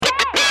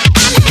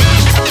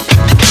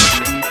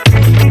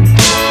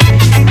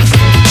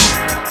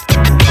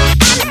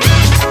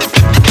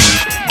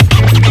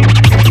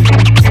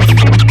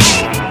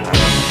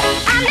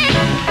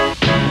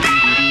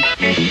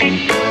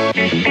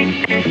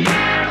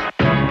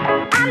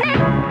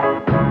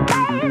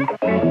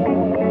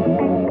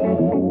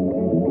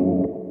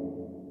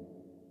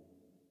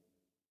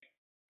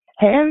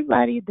Hey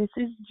everybody, this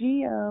is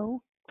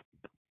Geo.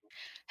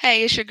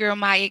 Hey, it's your girl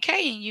Maya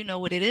K, and you know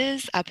what it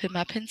is. I put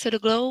my pen to the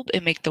globe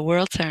and make the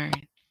world turn.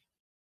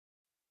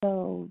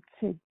 So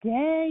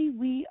today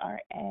we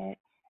are at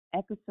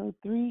episode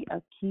 3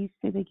 of Keys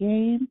to the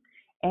Game,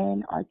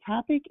 and our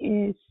topic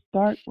is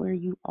start where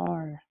you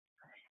are.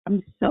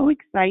 I'm so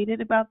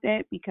excited about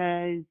that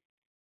because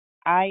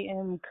I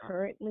am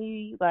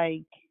currently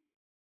kind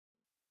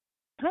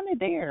of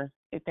there,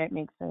 if that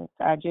makes sense.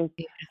 I just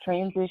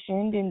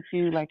transitioned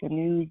into like a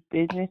new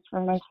business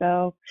for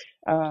myself.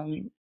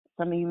 Um,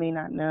 some of you may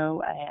not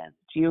know, I have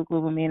Geo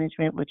Global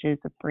Management, which is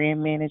a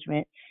brand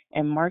management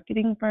and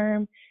marketing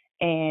firm.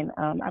 And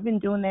I've been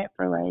doing that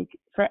for like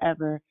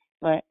forever,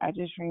 but I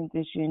just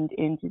transitioned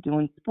into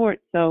doing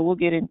sports. So we'll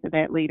get into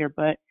that later.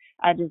 But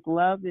I just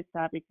love this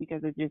topic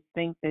because I just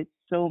think that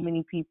so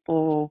many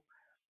people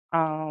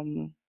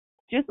um,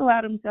 just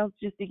allow themselves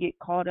just to get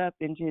caught up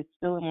and just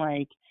feeling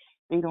like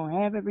they don't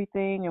have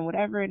everything and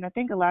whatever. And I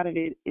think a lot of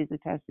it is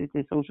attested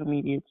to social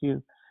media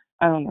too.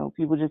 I don't know.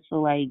 People just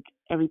feel like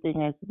everything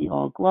has to be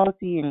all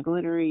glossy and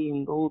glittery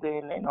and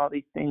golden and all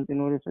these things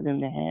in order for them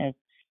to have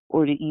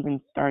or to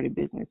even start a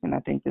business. And I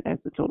think that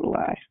that's a total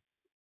lie.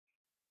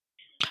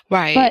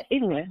 Right. But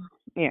anyway,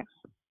 yeah,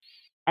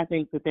 I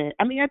think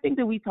I think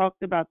that we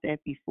talked about that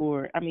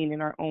before. I mean,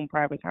 in our own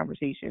private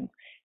conversations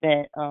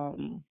that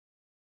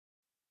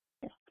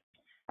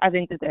I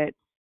think that that's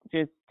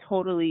just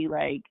totally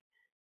like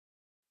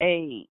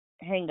a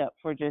hang up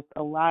for just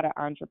a lot of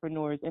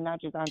entrepreneurs, and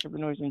not just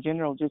entrepreneurs in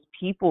general, just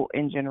people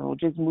in general,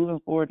 just moving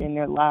forward in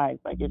their lives.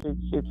 Like if it's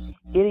just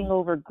getting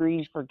over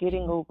grief or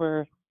getting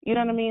over, you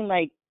know what I mean?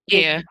 Like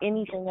just Yeah.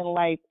 anything in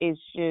life is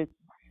just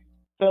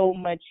so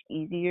much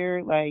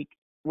easier. Like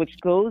which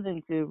goes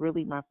into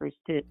really my first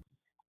tip,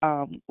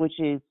 which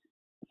is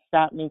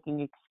stop making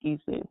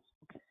excuses.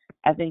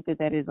 I think that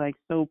that is like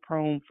so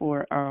prone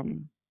for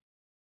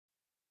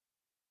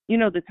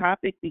the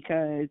topic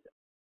because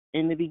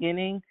in the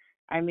beginning,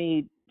 I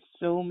made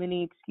so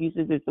many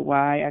excuses as to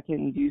why I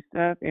couldn't do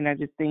stuff, and I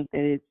just think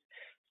that it's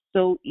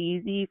so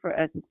easy for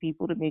us as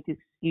people to make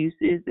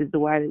excuses as to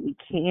why that we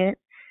can't.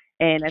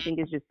 And I think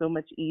it's just so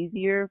much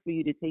easier for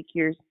you to take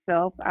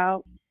yourself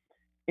out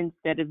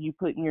instead of you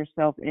putting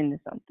yourself into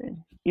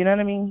something. You know what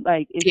I mean?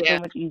 Like it's so Yeah.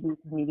 much easier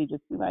for me to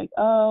just be like,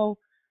 oh,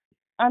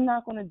 I'm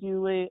not going to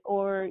do it,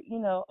 or,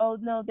 oh,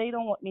 no, they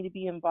don't want me to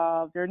be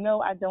involved, or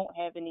no, I don't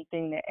have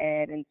anything to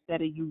add,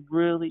 instead of you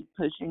really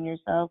pushing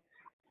yourself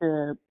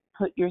to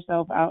put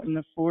yourself out in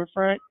the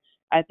forefront.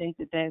 I think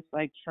that that's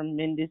like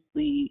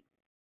tremendously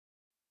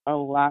a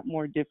lot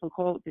more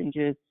difficult than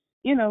just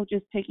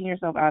taking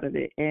yourself out of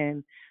it.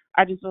 And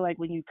I just feel like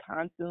when you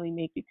constantly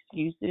make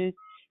excuses,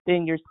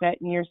 then you're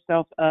setting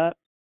yourself up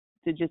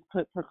to just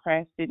put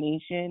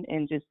procrastination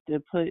and just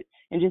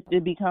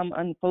to become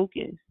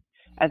unfocused.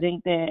 I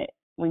think that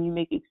when you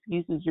make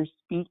excuses, you're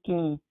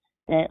speaking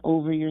that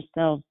over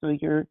yourself, so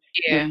your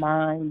Yeah.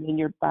 mind and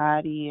your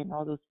body and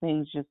all those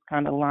things just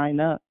kind of line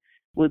up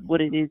with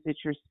what it is that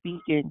you're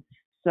speaking.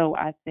 So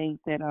I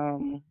think that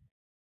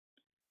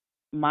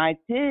my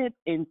tip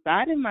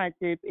inside of my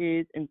tip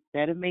is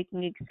instead of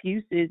making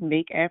excuses,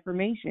 make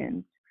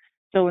affirmations.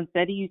 So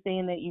instead of you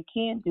saying that you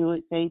can't do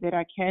it, say that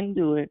I can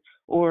do it.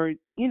 Or,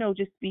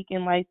 just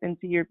speaking life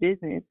into your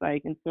business.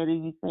 Like instead of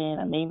you saying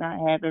I may not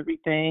have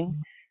everything,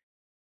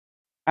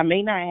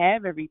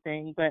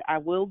 but I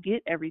will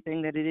get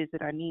everything that it is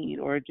that I need.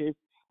 Or just,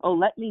 oh,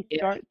 let me Yeah.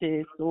 start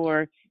this.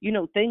 Or,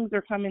 things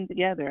are coming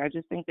together. I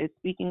just think that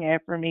speaking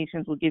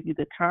affirmations will give you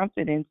the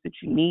confidence that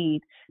you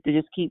need to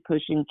just keep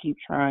pushing, keep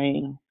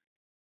trying.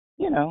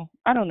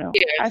 I don't know.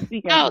 Yeah. I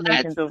speak No,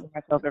 affirmations over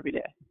myself every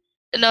day.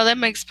 that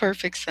makes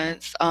perfect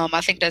sense.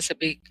 I think that's a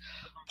big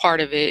part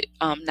of it.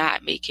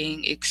 Not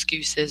making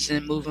excuses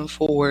and moving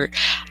forward.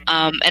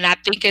 And I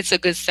think it's a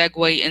good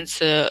segue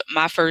into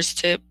my first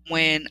tip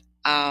when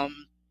I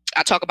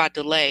talk about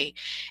delay,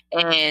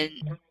 and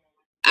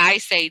I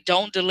say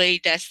don't delay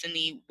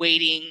destiny,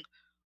 waiting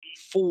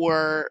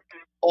for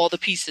all the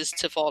pieces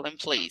to fall in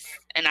place.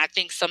 And I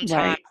think sometimes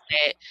Right.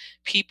 that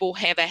people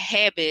have a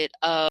habit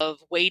of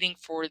waiting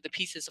for the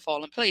pieces to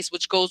fall in place,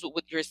 which goes with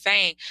what you're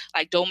saying.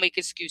 Like, don't make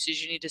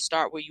excuses. You need to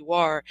start where you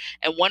are.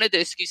 And one of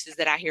the excuses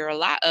that I hear a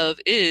lot of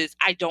is,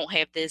 I don't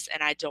have this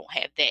and I don't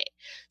have that.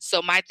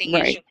 So my thing is,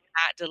 Right. you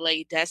cannot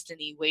delay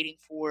destiny waiting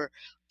for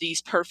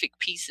these perfect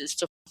pieces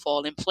to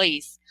fall in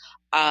place.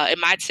 And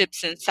my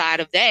tips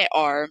inside of that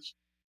are,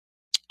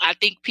 I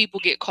think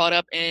people get caught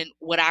up in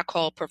what I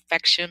call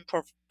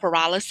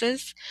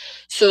paralysis.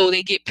 So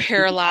they get Yeah.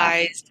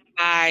 paralyzed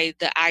by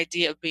the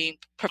idea of being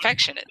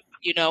perfectionist.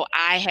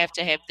 I have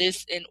to have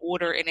this in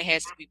order and it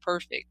has to be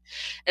perfect.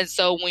 And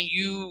so when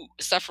you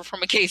suffer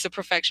from a case of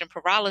perfection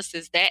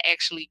paralysis, that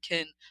actually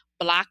can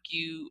block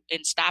you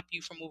and stop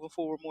you from moving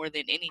forward more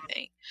than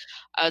anything.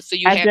 So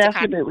you I have to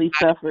kind of definitely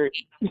suffered.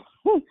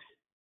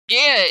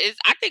 yeah,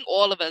 I think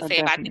all of us I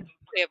have. I think definitely.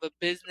 we have a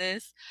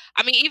business.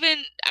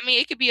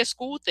 It could be a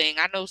school thing.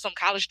 I know some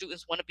college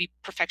students want to be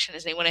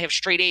perfectionists. They want to have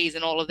straight A's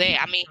and all of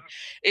that.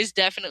 It's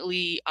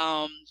definitely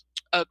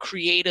a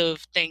creative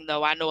thing,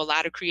 though. I know a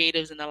lot of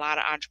creatives and a lot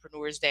of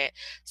entrepreneurs that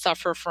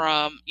suffer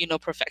from,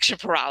 perfection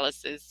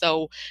paralysis.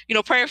 So,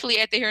 prayerfully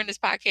after hearing this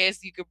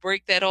podcast, you could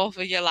break that off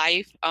of your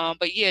life.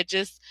 But yeah,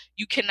 just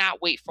you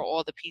cannot wait for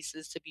all the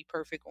pieces to be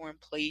perfect or in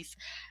place.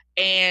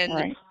 And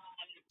Right.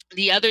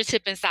 the other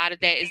tip inside of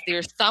that is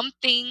there's some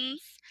things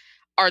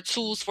are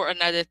tools for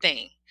another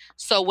thing.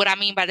 So what I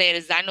mean by that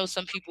is I know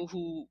some people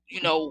who,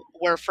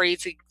 were afraid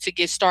to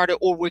get started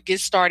or would get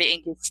started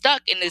and get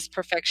stuck in this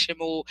perfection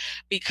mode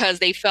because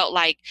they felt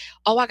like,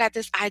 oh, I got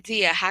this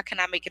idea. How can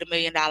I make it $1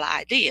 million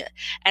idea?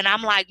 And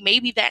I'm like,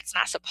 maybe that's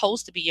not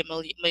supposed to be a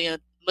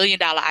million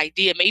dollar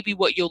idea. Maybe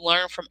what you'll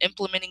learn from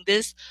implementing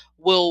this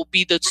will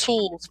be the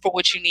tools for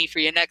what you need for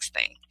your next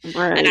thing. And I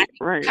Right. think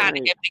Right. you kind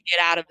of Right. have to get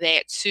out of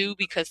that too,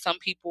 because some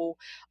people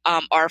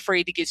are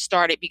afraid to get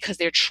started because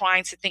they're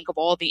trying to think of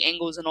all the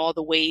angles and all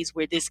the ways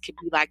where this could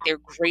be like their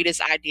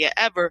greatest idea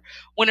ever.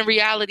 When in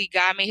reality,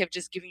 God may have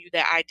just given you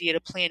that idea to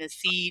plant a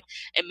seed.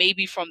 And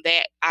maybe from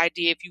that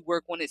idea, if you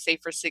work on it, say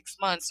for 6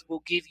 months,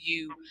 will give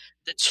you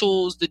the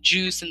tools, the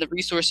juice, and the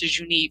resources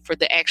you need for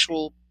the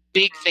actual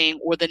big thing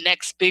or the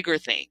next bigger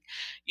thing.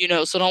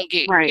 So don't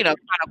get, Right. kind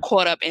of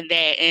caught up in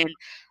that. And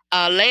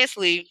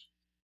lastly,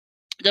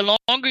 the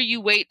longer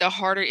you wait, the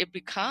harder it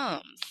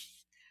becomes.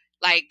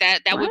 Like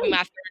that would be Right. my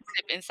third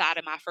tip inside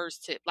of my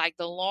first tip. Like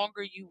the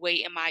longer you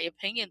wait, in my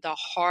opinion, the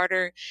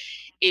harder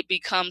it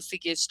becomes to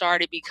get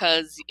started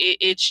because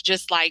it's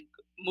just like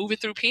moving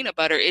through peanut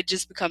butter. It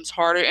just becomes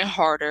harder and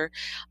harder.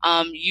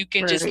 You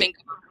can just Right. think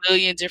of a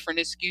million different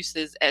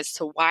excuses as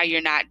to why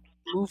you're not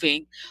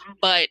moving.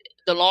 But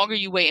the longer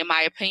you wait, in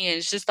my opinion,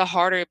 it's just the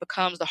harder it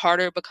becomes,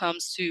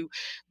 to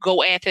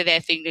go after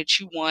that thing that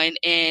you want.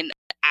 And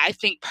I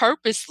think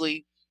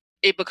purposely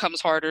it becomes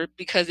harder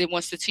because it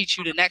wants to teach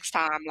you the next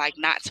time, like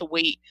not to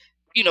wait,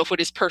 for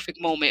this perfect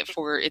moment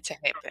for it to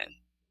happen.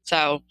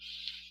 So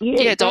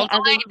Yeah, yeah, that don't I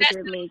think delay. that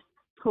that makes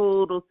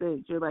total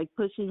sense. You're like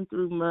pushing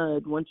through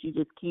mud once you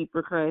just keep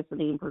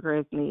procrastinating,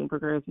 procrastinating,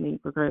 procrastinating,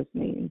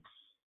 procrastinating,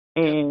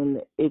 Yep.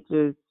 and it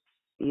just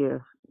yeah.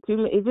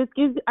 It just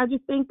gives. I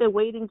just think that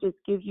waiting just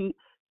gives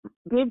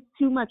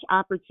too much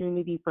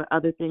opportunity for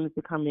other things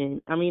to come in.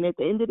 I mean, at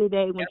the end of the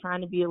day, when Yep.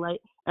 trying to be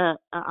an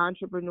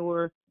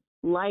entrepreneur,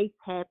 life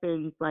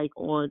happens like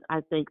on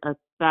I think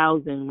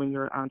 1,000 when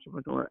you're an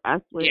entrepreneur. I Yeah.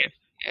 swear,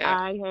 Yeah.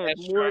 I have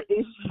That's more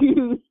true.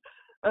 issues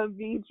of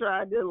me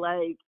trying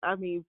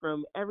to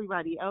from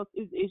everybody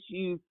else's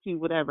issues to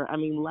whatever. I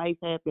mean, life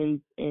happens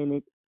and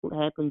it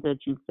happens at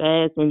you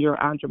fast when you're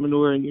an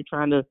entrepreneur and you're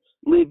trying to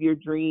live your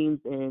dreams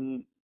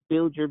and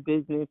build your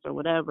business or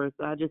whatever.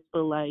 So I just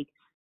feel like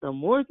the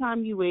more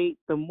time you wait,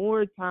 the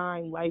more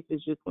time life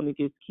is just going to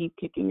just keep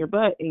kicking your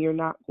butt and you're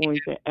not going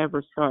to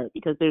ever start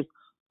because there's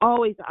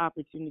always an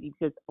opportunity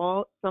because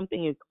all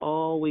something is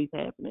always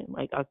happening.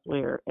 Like I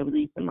swear, at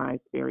least in my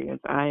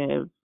experience, I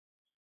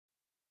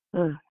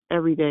have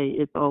every day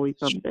it's always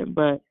something.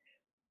 But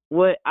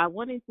what I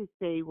wanted to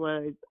say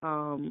was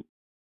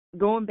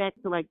going back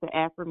to like the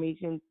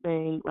affirmations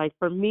thing, like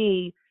for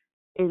me,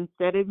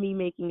 instead of me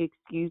making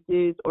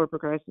excuses or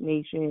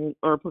procrastinating,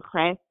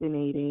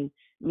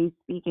 me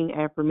speaking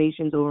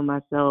affirmations over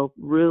myself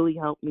really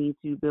helped me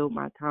to build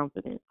my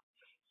confidence.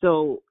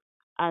 So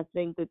I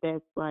think that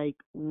that's like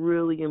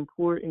really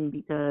important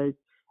because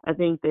I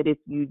think that if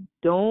you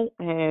don't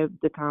have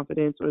the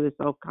confidence or the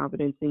self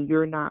confidence, then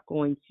you're not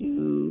going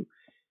to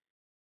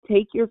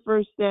take your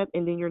first step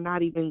and then you're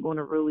not even going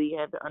to really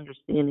have the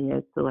understanding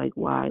as to like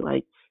why.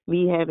 Like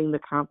me having the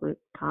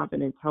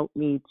confidence helped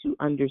me to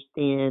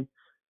understand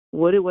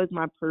what it was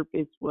my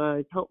purpose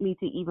was, helped me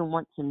to even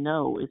want to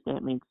know, if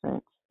that makes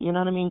sense. You know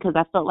what I mean? Because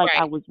I felt like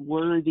I Right. was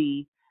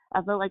worthy.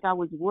 I felt like I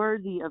was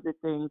worthy of the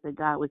things that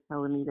God was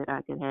telling me that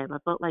I could have. I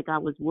felt like I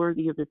was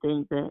worthy of the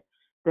things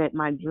that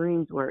my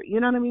dreams were. You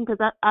know what I mean?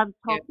 Because I've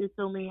Yeah. talked to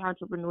so many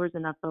entrepreneurs,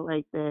 and I felt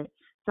like that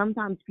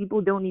sometimes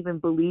people don't even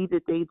believe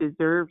that they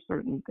deserve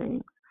certain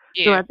things.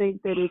 So Yeah. I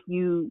think that if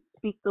you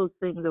speak those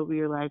things over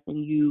your life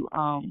and you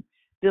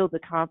build the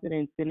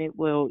confidence, then it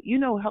will,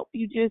 help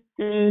you just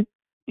to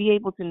be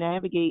able to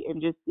navigate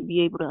and just to be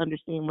able to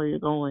understand where you're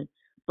going.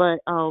 But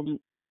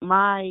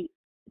my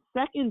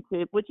second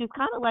tip, which is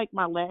kind of like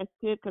my last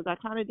tip, because I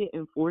kind of didn't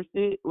enforce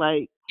it,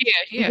 like Yeah.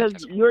 Yeah. because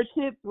That's your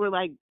tips were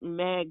like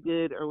mad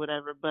good or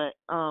whatever. But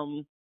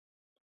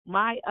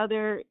my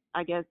other,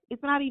 I guess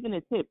it's not even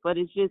a tip, but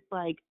it's just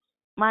like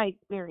my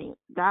experience.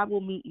 God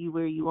will meet you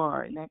where you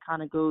are, and that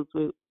kind of goes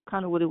with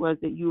kind of what it was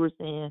that you were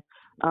saying.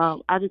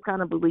 I just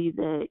kind of believe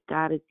that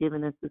God has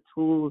given us the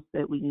tools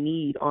that we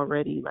need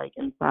already, like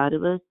inside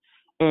of us,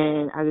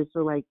 and I just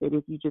feel like that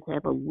if you just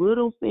have a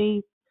little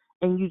faith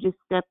and you just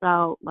step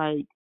out,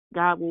 like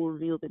God will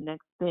reveal the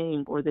next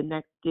thing or the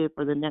next gift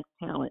or the next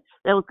talent.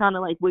 That was kind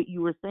of like what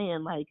you were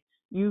saying, like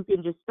you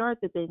can just start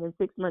the thing and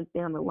 6 months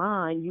down the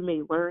line you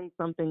may learn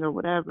something or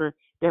whatever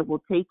that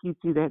will take you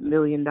to that $1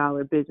 million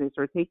business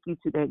or take you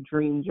to that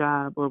dream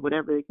job or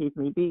whatever the case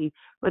may be.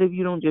 But if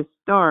you don't just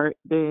start,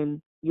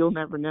 then you'll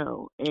never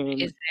know.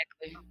 And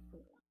exactly.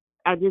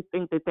 I just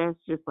think that that's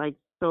just like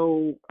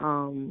so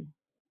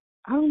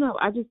I don't know.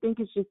 I just think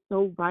it's just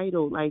so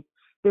vital. Like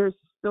there's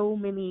so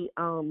many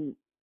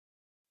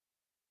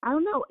I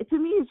don't know. To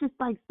me, it's just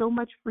like so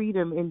much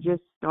freedom in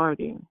just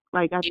starting.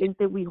 Like, I Yeah, think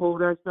that we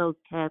hold ourselves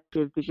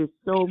captive to just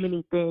so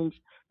many things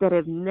that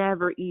have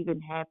never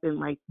even happened.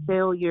 Like,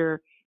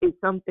 failure is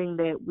something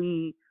that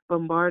we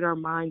bombard our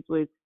minds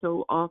with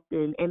so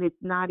often, and it's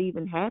not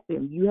even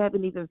happened. You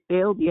haven't even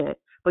failed yet,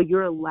 but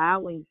you're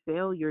allowing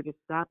failure to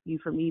stop you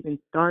from even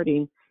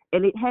starting.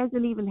 And it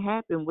hasn't even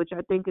happened, which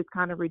I think is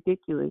kind of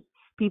ridiculous.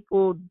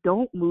 People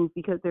don't move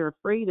because they're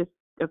afraid of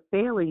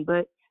failing,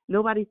 but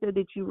nobody said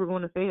that you were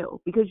going to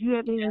fail because you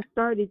haven't even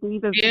started to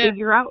even yeah,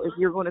 figure out if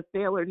you're going to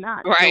fail or not.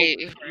 So right,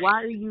 right.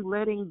 why are you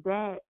letting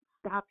that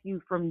stop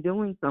you from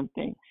doing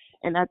something?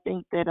 And I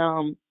think that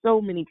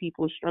so many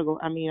people struggle.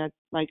 I mean,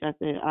 like I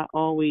said, I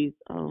always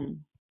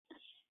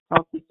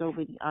talk to so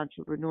many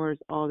entrepreneurs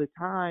all the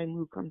time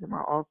who come to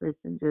my office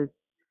and just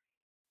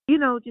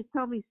just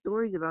tell me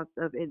stories about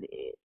stuff,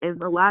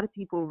 and a lot of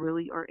people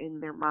really are in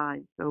their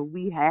minds. So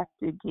we have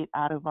to get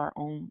out of our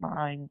own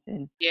minds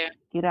and Yeah,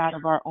 get out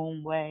of our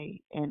own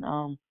way and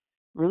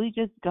really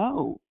just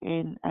go.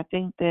 And I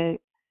think that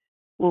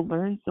we'll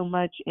learn so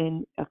much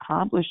and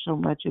accomplish so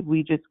much if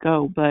we just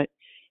go. But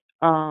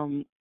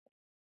um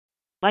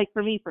like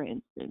for me, for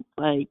instance,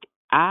 like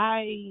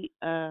I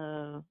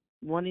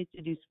wanted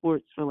to do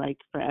sports for like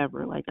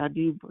forever. Like I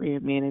do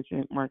brand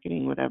management,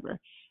 marketing, whatever.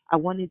 I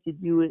wanted to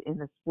do it in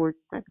the sports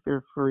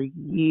sector for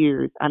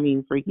years. I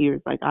mean, for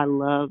years. Like I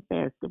love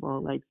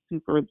basketball, like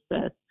super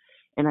obsessed.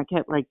 And I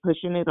kept like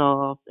pushing it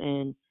off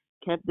and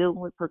kept dealing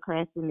with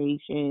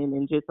procrastination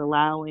and just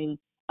allowing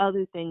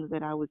other things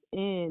that I was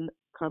in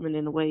coming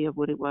in the way of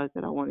what it was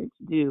that I wanted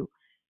to do.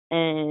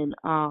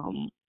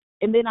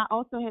 And then I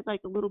also had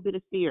like a little bit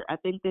of fear. I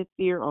think that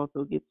fear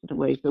also gets in the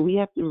way. So we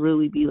have to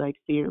really be like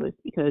fearless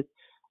because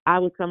I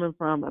was coming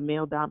from a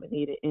male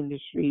dominated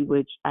industry,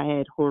 which I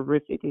had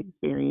horrific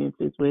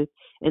experiences with.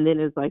 And then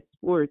it's like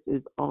sports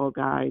is all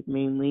guys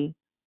mainly.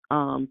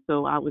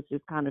 So I was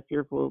just kind of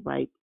fearful of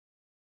like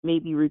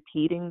maybe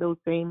repeating those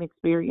same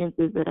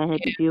experiences that I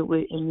had to yeah, deal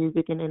with in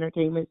music and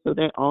entertainment. So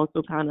that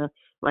also kind of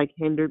like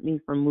hindered me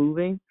from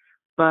moving.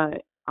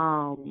 But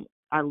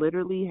I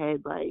literally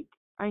had like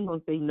I ain't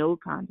gonna say no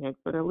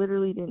context, but I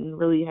literally didn't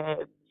really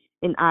have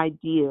an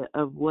idea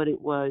of what it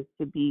was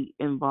to be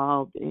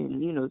involved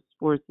in,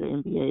 sports, the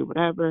NBA,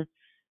 whatever.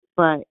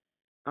 But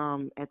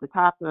at the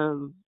top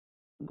of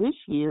this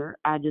year,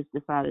 I just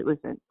decided,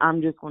 listen,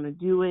 I'm just gonna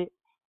do it.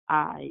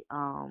 I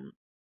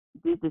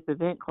did this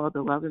event called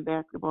the Love and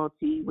Basketball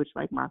Tea, which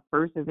like my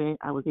first event,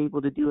 I was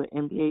able to do an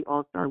NBA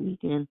All Star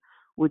Weekend,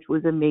 which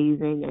was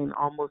amazing and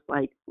almost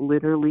like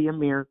literally a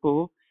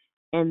miracle.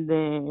 And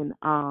then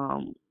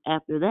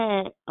after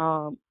that,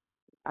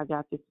 I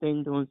got this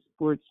thing doing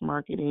sports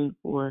marketing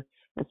for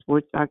a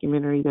sports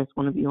documentary that's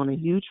going to be on a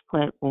huge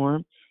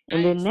platform.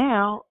 And then nice.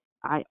 now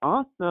I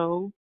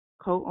also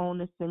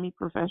co-own a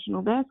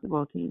semi-professional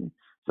basketball team.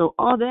 So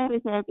all that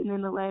has happened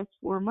in the last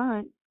 4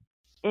 months,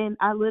 and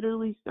I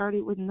literally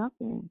started with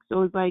nothing.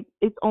 So it's like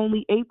it's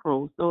only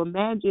April. So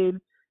imagine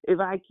if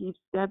I keep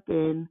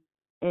stepping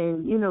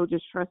and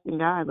just trusting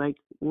God, like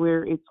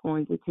where it's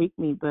going to take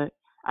me. But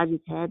I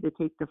just had to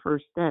take the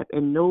first step,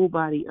 and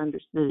nobody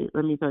understood it.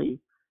 Let me tell you,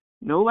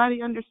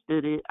 nobody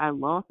understood it. I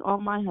lost all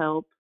my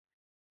help,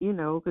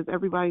 because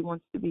everybody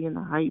wants to be in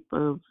the hype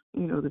of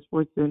the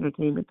sports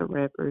entertainment, the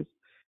rappers.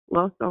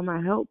 Lost all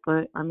my help,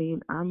 but I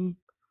mean, I'm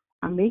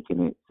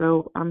making it.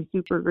 So I'm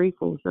super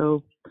grateful.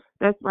 So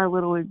that's my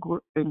little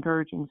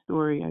encouraging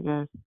story, I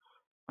guess.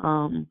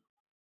 Um,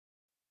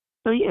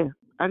 so yeah,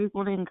 I just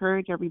want to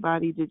encourage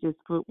everybody to just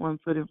put one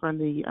foot in front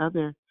of the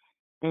other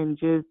and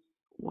just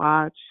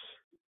watch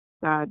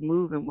God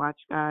move and watch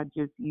God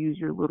just use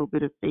your little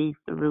bit of faith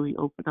to really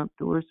open up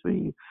doors for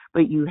you.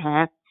 But you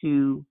have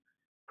to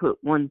put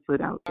one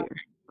foot out there.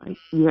 Like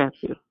you have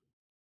to.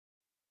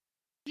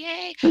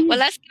 Yay. So Well, yeah.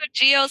 let's give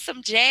Gio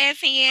some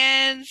jazz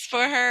hands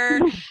for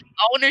her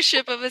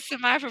ownership of a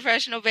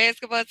semi-professional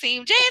basketball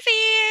team. Jazz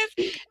hands.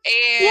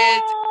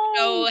 And,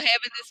 Yay!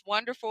 having this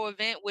wonderful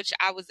event, which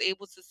I was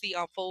able to see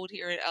unfold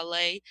here in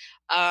LA.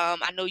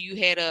 I know you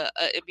had a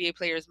NBA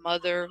player's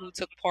mother who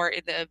took part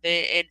in the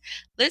event. And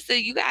listen,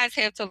 you guys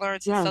have to learn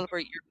to Yes.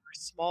 celebrate your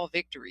small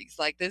victories.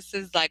 Like this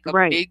is like a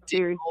Right. big deal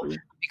Seriously.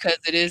 because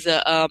it is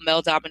a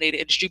male-dominated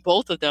industry,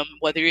 both of them,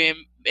 whether you're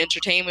in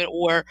entertainment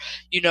or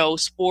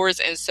sports.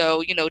 And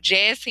so,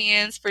 jazz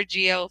hands for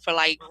Gio for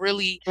like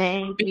really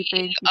Thank being you.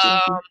 Thank you. Thank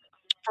um you.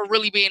 for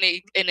really being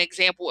an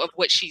example of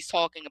what she's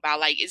talking about.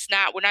 Like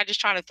we're not just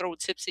trying to throw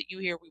tips at you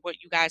here. We want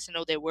you guys to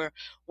know that we're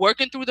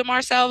working through them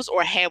ourselves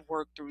or have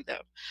worked through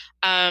them.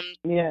 Um,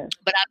 Yeah.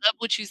 but I love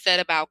what you said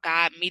about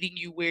God meeting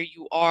you where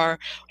you are,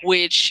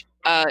 which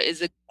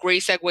is a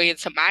great segue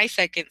into my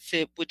second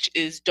tip, which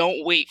is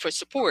don't wait for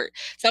support.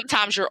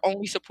 Sometimes your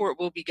only support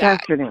will be God.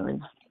 Definitely.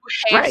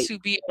 You have Right. to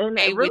be And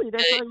okay with really,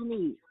 that's it. all you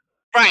need.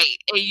 Right.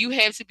 And you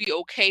have to be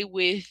okay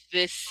with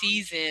this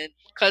season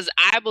because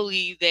I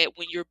believe that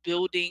when you're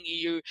building,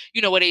 you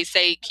know what they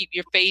say, keep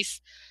your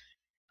face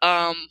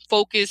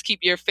focus, keep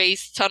your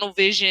face tunnel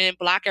vision,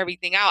 block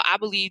everything out. I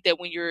believe that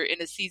when you're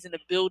in a season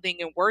of building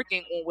and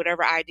working on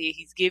whatever idea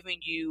he's giving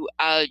you,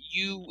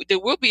 there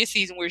will be a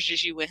season where it's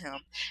just you and him,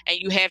 and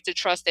you have to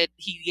trust that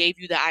he gave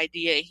you the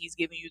idea and he's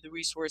giving you the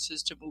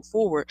resources to move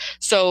forward.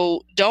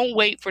 So don't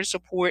wait for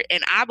support.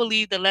 And I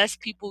believe the less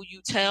people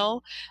you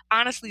tell,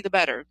 honestly, the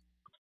better.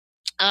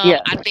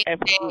 Yeah, I think that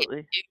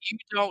absolutely. you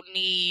don't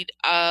need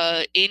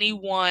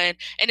anyone,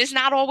 and it's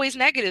not always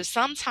negative.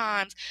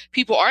 Sometimes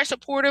people are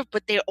supportive,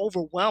 but they're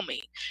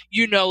overwhelming.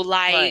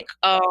 Right.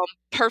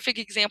 Perfect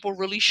example,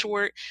 really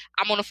short.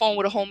 I'm on the phone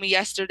with a homie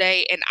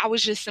yesterday, and I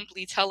was just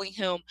simply telling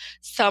him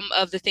some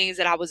of the things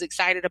that I was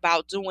excited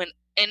about doing.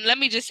 And let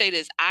me just say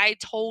this, I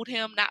told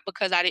him not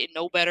because I didn't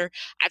know better.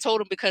 I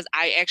told him because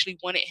I actually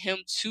wanted him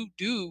to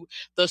do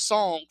the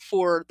song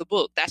for the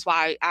book. That's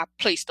why I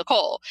placed the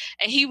call.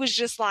 And he was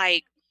just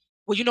like,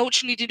 well, you know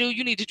what you need to do?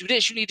 You need to do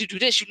this. You need to do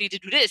this. You need to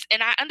do this.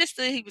 And I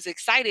understood he was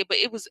excited, but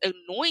it was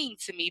annoying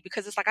to me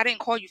because it's like, I didn't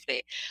call you for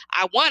that.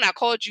 I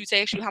called you to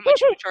ask you how much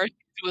you would charge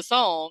to do a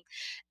song.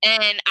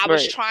 And I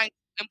was Right. trying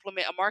to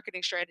implement a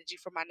marketing strategy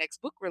for my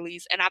next book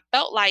release. And I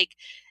felt like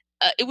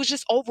it was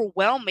just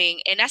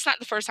overwhelming. And that's not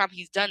the first time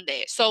he's done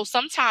that. So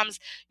sometimes,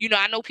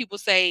 I know people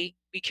say,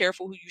 be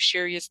careful who you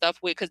share your stuff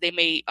with because they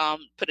may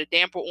put a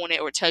damper on it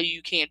or tell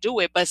you can't do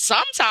it. But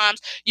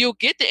sometimes you'll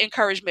get the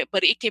encouragement,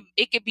 but it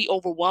can be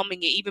overwhelming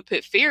and even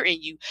put fear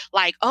in you.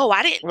 Like, oh,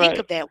 I didn't think Right.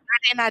 of that. Why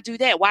didn't I do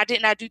that? Why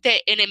didn't I do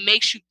that? And it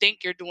makes you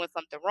think you're doing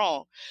something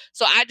wrong.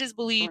 So I just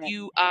believe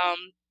Right.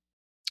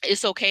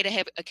 it's okay to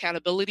have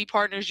accountability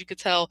partners. You could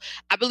tell,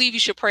 I believe you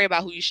should pray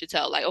about who you should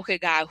tell. Like, okay,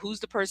 God, who's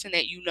the person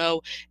that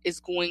is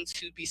going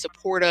to be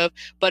supportive,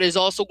 but is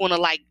also going to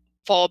like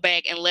fall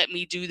back and let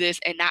me do this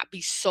and not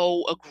be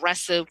so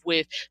aggressive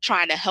with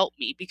trying to help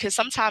me, because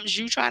sometimes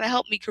you trying to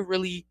help me could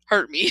really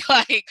hurt me.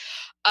 Like,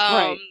 um,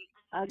 Right.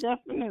 I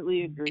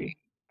definitely agree.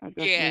 I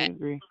yeah. definitely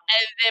agree.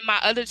 And then my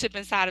other tip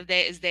inside of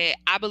that is that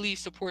I believe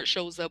support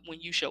shows up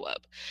when you show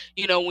up.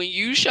 When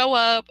you show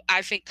up,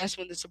 I think that's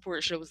when the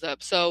support shows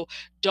up. So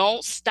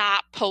don't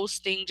stop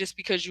posting just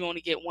because you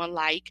only get one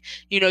like.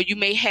 You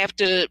may have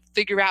to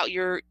figure out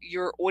your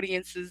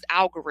audience's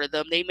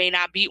algorithm. They may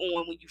not be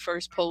on when you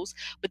first post,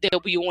 but they'll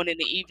be on in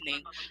the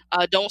evening.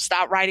 Don't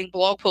stop writing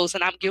blog posts,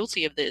 and I'm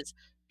guilty of this.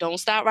 Don't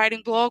stop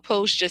writing blog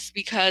posts just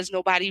because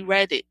nobody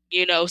read it.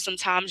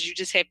 Sometimes you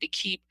just have to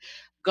keep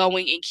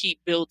going and keep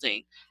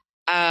building.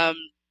 Um,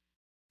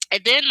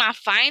 and then my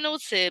final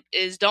tip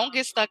is don't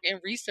get stuck in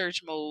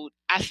research mode.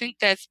 I think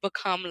that's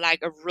become like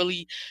a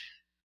really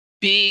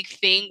big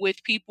thing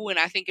with people. And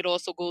I think it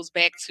also goes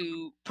back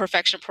to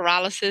perfection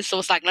paralysis. So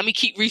it's like, let me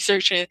keep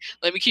researching,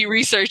 let me keep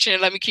researching,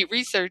 let me keep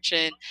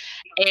researching.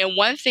 And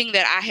one thing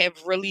that I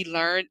have really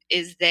learned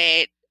is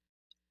that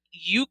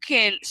you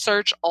can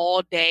search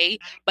all day,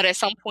 but at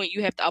some point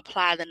you have to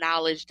apply the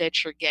knowledge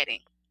that you're getting.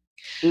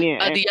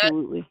 Yeah, The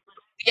absolutely.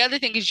 The other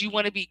thing is you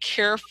want to be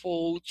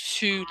careful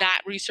to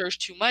not research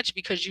too much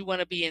because you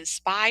want to be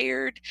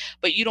inspired,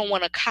 but you don't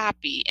want to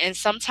copy. And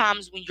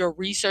sometimes when you're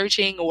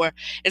researching, or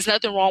there's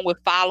nothing wrong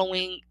with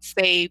following,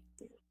 say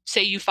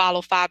you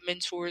follow 5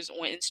 mentors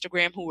on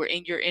Instagram who are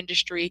in your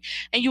industry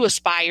and you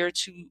aspire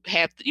to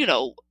have,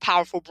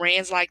 powerful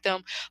brands like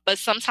them. But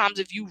sometimes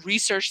if you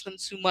research them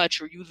too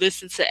much, or you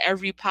listen to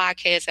every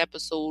podcast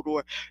episode,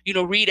 or,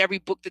 read every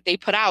book that they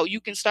put out, you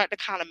can start to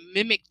kind of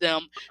mimic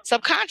them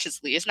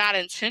subconsciously. It's not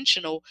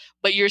intentional,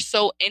 but you're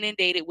so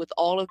inundated with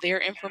all of their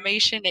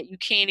information that you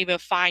can't even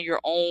find your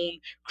own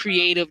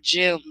creative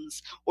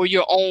gems or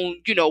your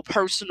own,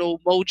 personal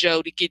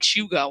mojo to get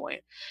you going.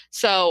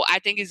 So I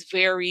think it's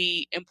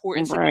very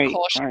important to be Right.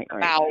 cautious Right.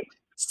 Right. about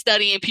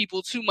studying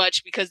people too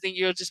much, because then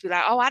you'll just be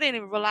like, oh, I didn't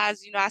even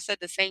realize, I said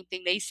the same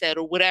thing they said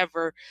or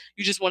whatever.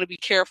 You just want to be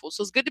careful.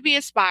 So it's good to be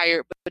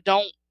inspired, but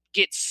don't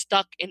get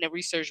stuck in the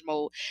research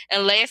mode.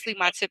 And lastly,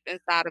 my tip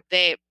inside of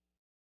that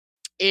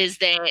is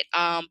that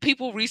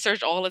people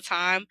research all the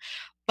time,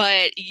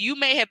 but you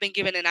may have been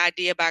given an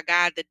idea by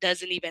God that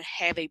doesn't even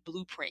have a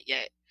blueprint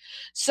yet.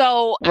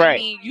 So, I Right.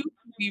 mean, you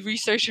can be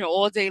researching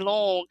all day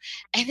long,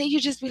 and then you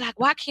just be like,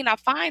 why can't I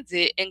find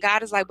it? And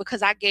God is like,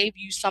 because I gave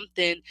you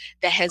something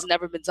that has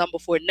never been done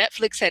before.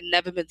 Netflix had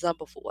never been done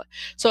before.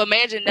 So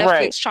imagine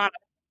Right. Netflix trying to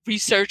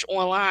research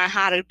online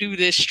how to do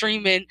this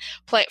streaming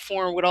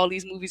platform with all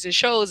these movies and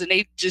shows, and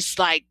they just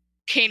like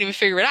can't even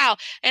figure it out.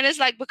 And it's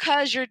like,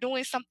 because you're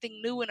doing something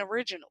new and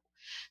original.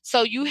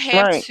 So you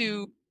have Right.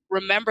 to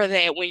remember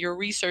that when you're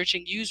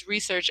researching, use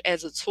research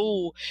as a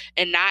tool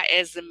and not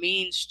as a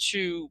means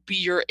to be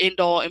your end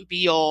all and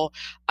be all.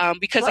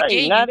 Because Right.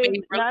 again, you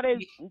may Not as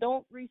really,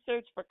 don't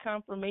research for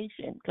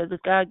confirmation, because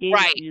if God gave it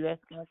right. to you,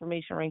 that's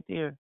confirmation right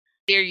there.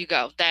 There you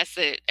go. That's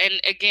it.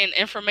 And again,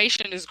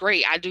 information is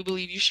great. I do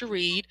believe you should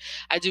read.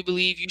 I do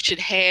believe you should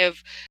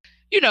have,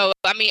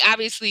 I mean,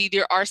 obviously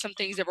there are some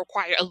things that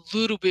require a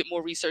little bit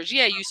more research.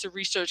 Yeah, you used to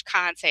research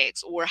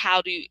contacts, or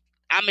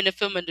I'm in the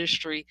film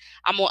industry.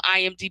 I'm on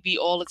IMDb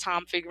all the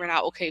time figuring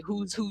out, okay,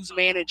 who's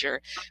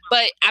manager.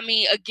 But I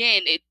mean,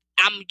 again,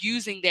 I'm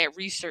using that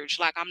research.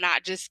 Like, I'm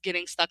not just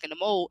getting stuck in the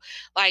mold.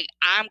 Like,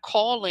 I'm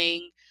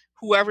calling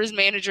whoever's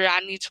manager I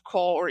need to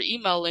call or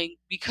emailing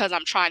because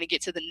I'm trying to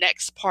get to the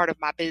next part of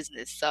my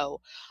business.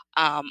 So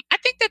I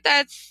think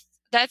that's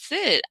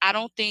it. I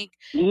don't think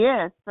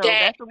Yeah, so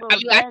that, that's a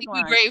little I think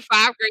we tagline. gave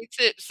 5 great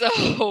tips.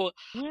 So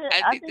Yeah,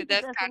 I I think think that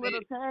that's that's a kind of little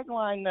it.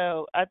 tagline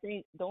though. I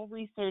think don't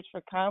research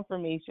for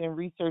confirmation,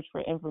 research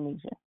for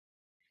information.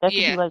 That could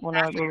be Yeah, like one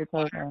of our that's little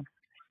taglines.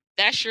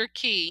 that's your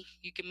key.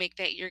 You can make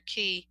that your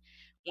key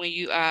when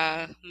you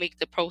make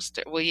the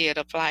poster. Well, yeah,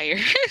 the flyer.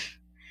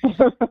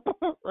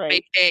 Right.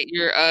 Make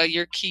that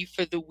your key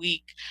for the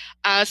week.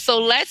 So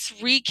let's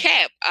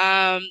recap.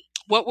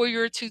 What were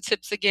your 2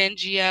 tips again,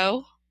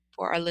 Gio,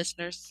 for our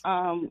listeners?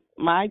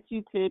 My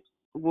 2 tips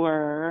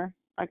were,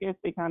 I guess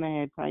they kind of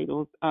had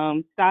titles.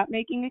 Stop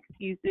making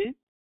excuses,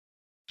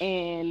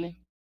 and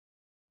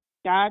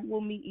God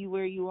will meet you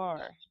where you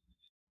are.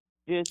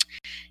 Just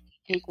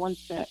take one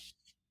step.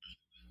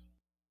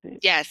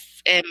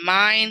 Yes, and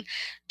mine,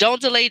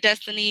 don't delay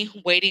destiny,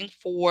 waiting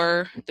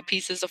for the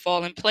pieces to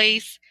fall in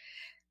place.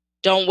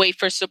 Don't wait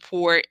for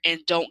support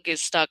and don't get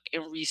stuck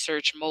in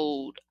research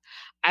mode.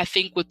 I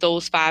think with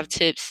those 5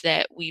 tips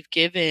that we've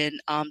given,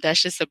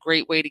 that's just a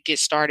great way to get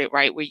started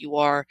right where you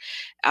are,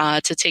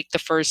 to take the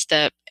first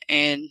step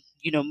and,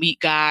 meet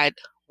God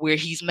where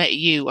He's met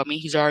you. I mean,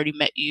 He's already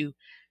met you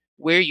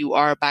where you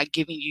are by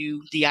giving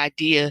you the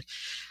idea,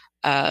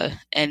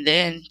 and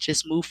then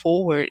just move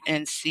forward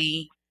and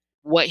see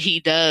what He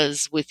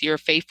does with your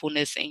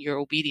faithfulness and your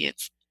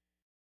obedience.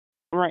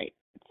 Right.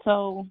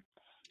 So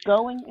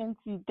going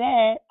into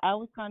that, I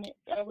was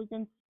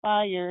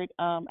inspired.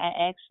 I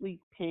actually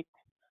picked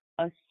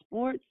a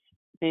sports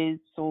biz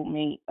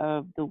soulmate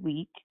of the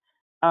week.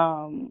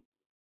 Um,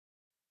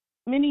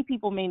 Many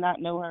people may not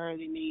know her.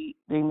 They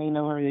may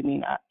know her. They may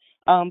not.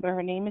 But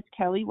her name is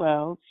Kelly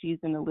Wells. She's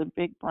an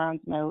Olympic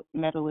bronze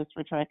medalist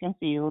for track and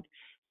field.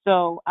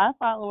 So I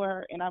follow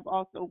her, and I've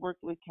also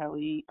worked with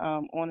Kelly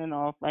on and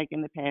off, like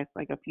in the past,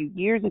 like a few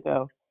years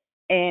ago.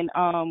 And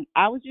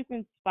I was just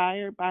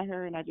inspired by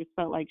her, and I just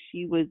felt like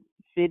she was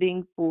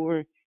fitting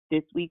for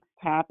this week's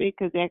topic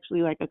because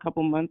actually, like a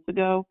couple months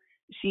ago,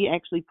 she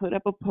actually put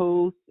up a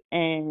post,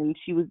 and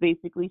she was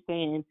basically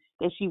saying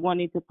that she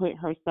wanted to put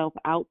herself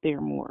out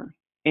there more.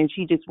 And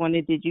she just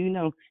wanted to,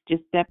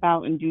 just step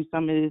out and do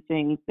some of the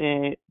things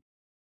that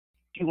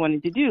she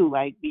wanted to do.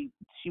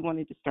 She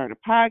wanted to start a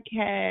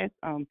podcast.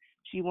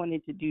 She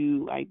wanted to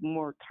do like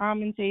more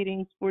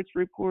commentating, sports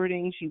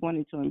reporting. She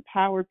wanted to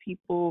empower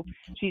people.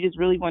 She just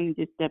really wanted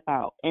to step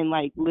out. And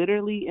like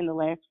literally in the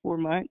last 4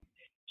 months,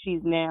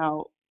 she's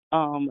now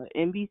an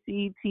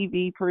NBC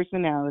TV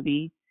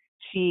personality.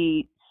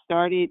 She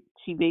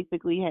she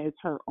basically has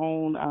her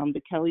own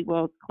the Kelly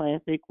Wells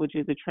Classic, which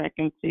is a track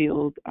and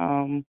field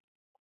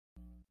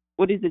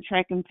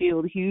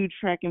huge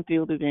track and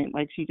field event.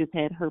 Like she just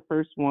had her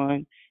first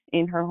one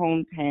in her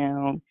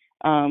hometown.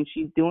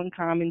 She's doing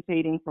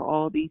commentating for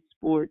all these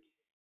sports,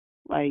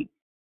 like,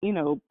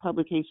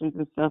 publications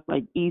and stuff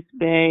like East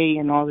Bay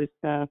and all this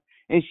stuff.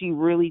 And she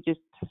really just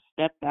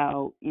stepped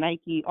out,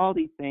 Nike, all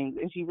these things.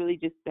 And she really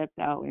just stepped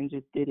out and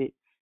just did it.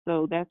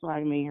 So that's why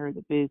I made her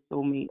the biz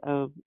soulmate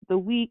of the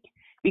week,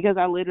 because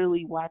I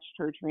literally watched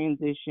her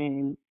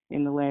transition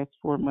in the last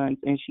 4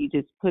 months, and she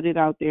just put it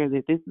out there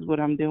that this is what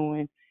I'm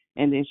doing,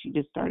 and then she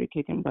just started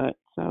kicking butt.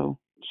 So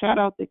shout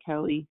out to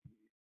Kelly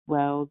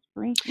Wells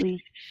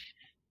Brinkley.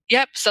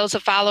 Yep. So to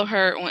follow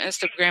her on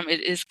Instagram,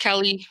 it is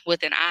Kelly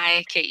with an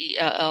I,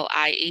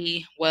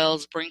 Kellie,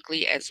 Wells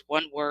Brinkley as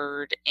one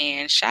word.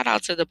 And shout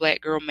out to the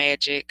Black Girl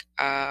Magic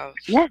of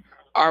Yes.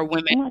 our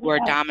women Oh my who are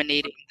God.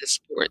 dominating the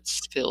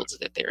sports fields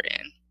that they're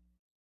in.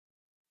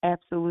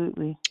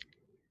 Absolutely.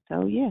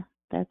 So yeah,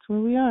 that's where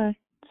we are.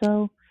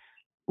 So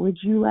would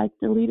you like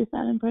to lead us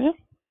out in prayer?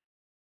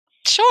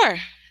 Sure.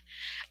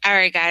 All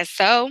right, guys.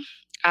 So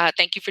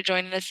thank you for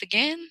joining us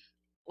again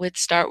with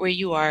Start Where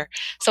You Are.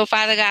 So,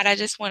 Father God, I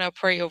just want to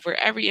pray over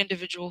every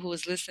individual who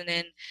is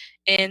listening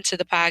into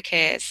the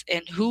podcast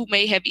and who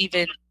may have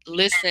even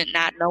listened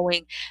not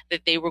knowing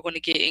that they were going to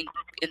get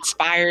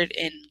inspired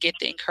and get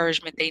the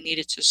encouragement they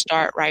needed to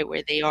start right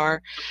where they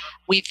are.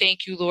 We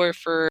thank you, Lord,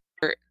 for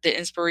the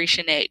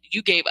inspiration that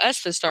you gave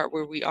us to start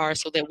where we are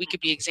so that we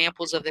could be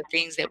examples of the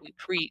things that we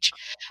preach.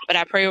 But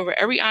I pray over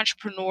every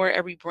entrepreneur,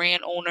 every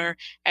brand owner,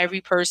 every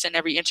person,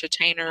 every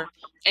entertainer,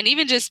 and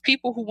even just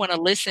people who want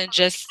to listen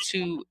just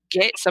to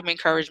get some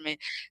encouragement,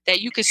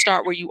 that you could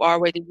start where you are,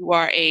 whether you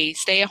are a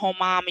stay at home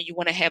mom and you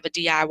want to have a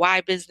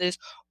DIY business,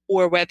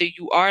 or whether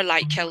you are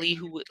like Kelly,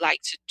 who would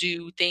like to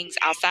do things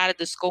outside of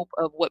the scope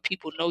of what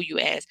people know you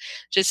as.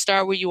 Just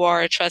start where you are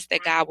and trust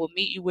that God will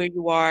meet you where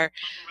you are.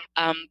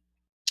 Um,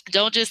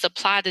 don't just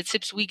apply the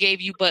tips we gave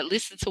you, but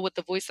listen to what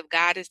the voice of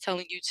God is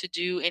telling you to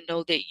do and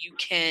know that you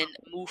can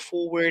move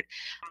forward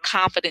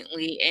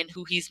confidently in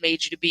who He's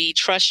made you to be.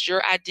 Trust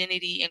your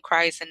identity in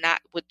Christ and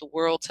not what the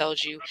world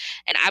tells you.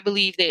 And I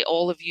believe that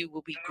all of you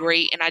will be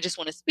great. And I just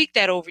want to speak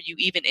that over you,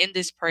 even in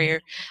this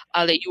prayer,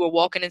 that you are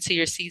walking into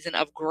your season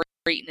of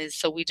greatness.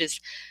 So we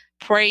just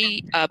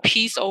pray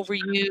peace over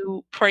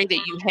you, pray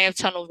that you have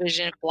tunnel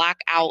vision, block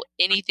out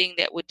anything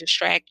that would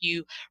distract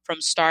you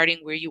from starting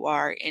where you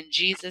are. In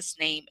Jesus'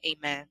 name,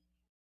 amen.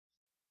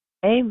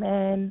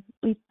 Amen.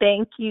 We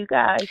thank you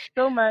guys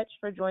so much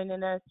for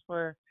joining us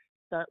for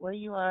Start Where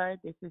You Are.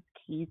 This is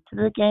Keys to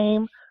the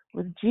Game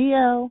with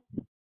Gio.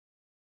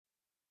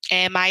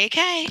 And Maya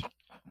K.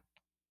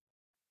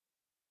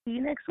 See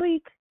you next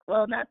week.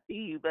 Well, not see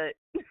you, but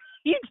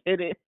you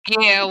did it.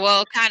 Yeah,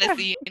 well, kind of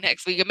see you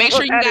next week. And make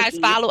sure you guys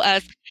follow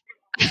us.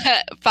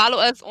 Follow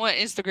us on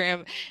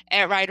Instagram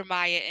at Writer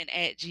Maya and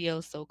at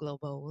Gio So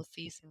Global. We'll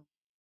see you soon.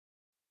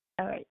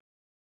 All right.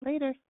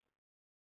 Later.